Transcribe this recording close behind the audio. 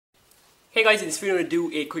Hey guys, in this video I'm going to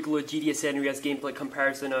do a quick little Andreas gameplay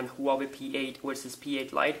comparison on Huawei P8 versus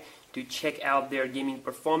P8 Lite to check out their gaming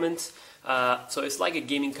performance. So it's like a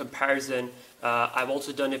gaming comparison. I've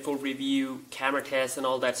also done a full review, camera test and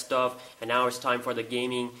all that stuff, and now it's time for the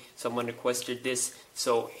gaming. Someone requested this,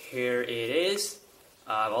 so here it is.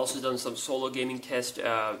 I've also done some solo gaming test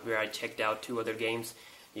where I checked out 2 other games.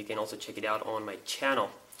 You can also check it out on my channel.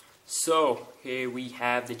 So here we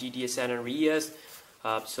have the San Andreas.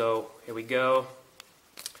 So here we go.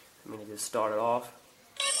 I'm going to just start it off.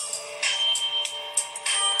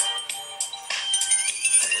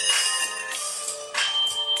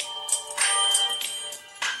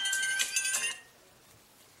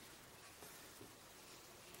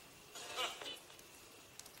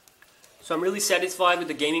 So I'm really satisfied with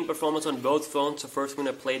the gaming performance on both phones. So first I'm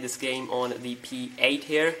going to play this game on the P8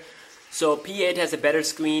 here. So P8 has a better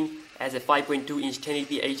screen, has a 5.2-inch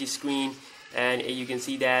 1080p HD screen. And you can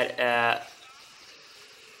see that,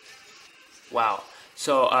 wow.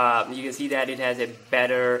 So you can see that it has a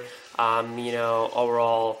better,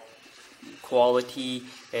 overall quality.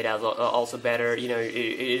 It has also better, it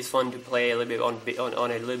is fun to play a little bit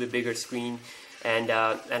on a little bit bigger screen. And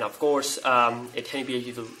of course, a 1080p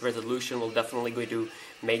HD resolution will definitely going to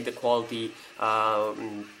make the quality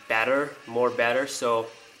more better. So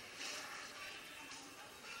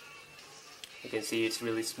you can see it's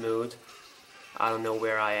really smooth. I don't know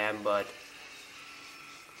where I am, but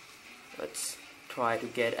let's try to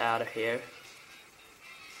get out of here.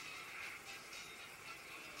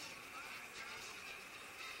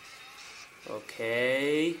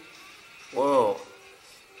 Okay. Whoa.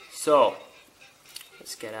 So,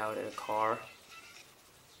 let's get out in a car.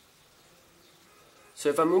 So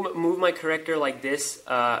if I move my character like this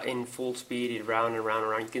in full speed, round and round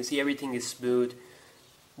and round, you can see everything is smooth.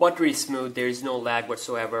 Buttery smooth, there is no lag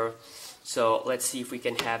whatsoever. So let's see if we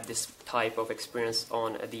can have this type of experience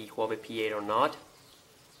on the Huawei P8 or not.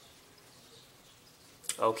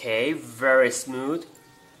 Okay, very smooth.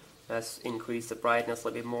 Let's increase the brightness a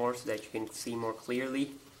little bit more so that you can see more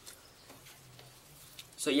clearly.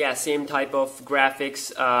 So yeah, same type of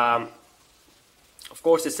graphics. Of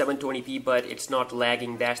course it's 720p, but it's not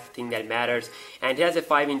lagging. That's the thing that matters. And it has a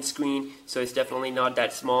 5-inch screen, so it's definitely not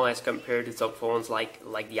that small as compared to some phones like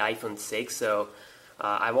the iPhone 6. So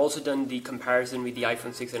I've also done the comparison with the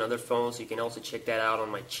iPhone 6 and other phones. You can also check that out on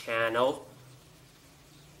my channel.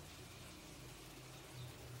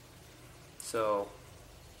 So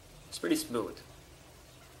it's pretty smooth.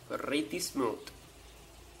 Pretty smooth.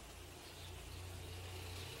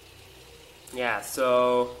 Yeah,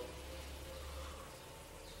 so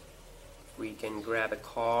we can grab a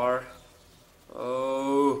car.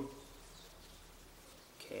 Oh.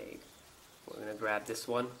 Okay. We're gonna grab this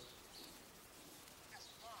one.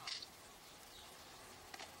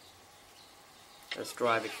 Let's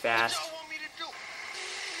drive it fast.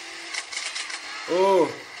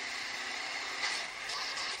 Oh!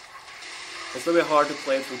 It's a little bit hard to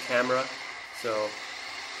play through camera, so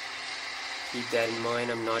keep that in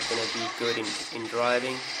mind. I'm not gonna be good in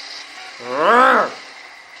driving.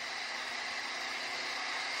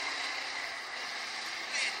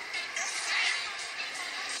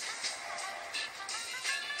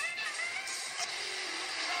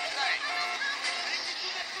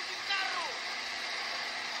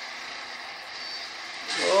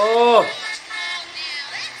 Oh!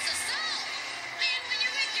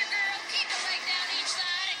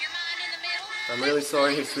 I'm really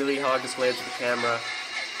sorry, it's really hard to play with the camera.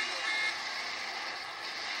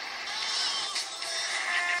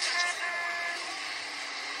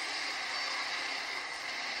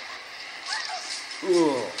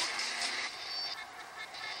 Ooh.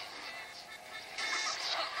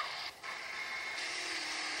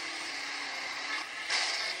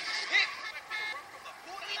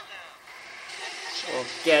 Oh,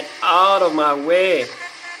 get out of my way,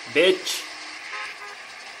 bitch.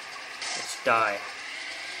 Let's die.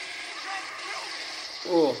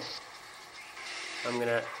 Ooh. I'm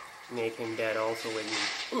gonna make him dead also with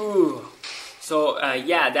me. Ooh. So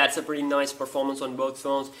yeah, that's a pretty nice performance on both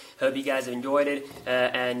phones. Hope you guys enjoyed it,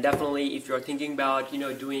 and definitely if you're thinking about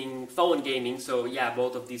doing phone gaming, so yeah,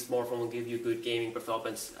 both of these smartphones will give you good gaming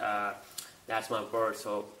performance. That's my word.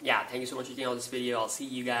 So yeah, thank you so much for checking out this video. I'll see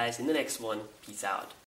you guys in the next one. Peace out.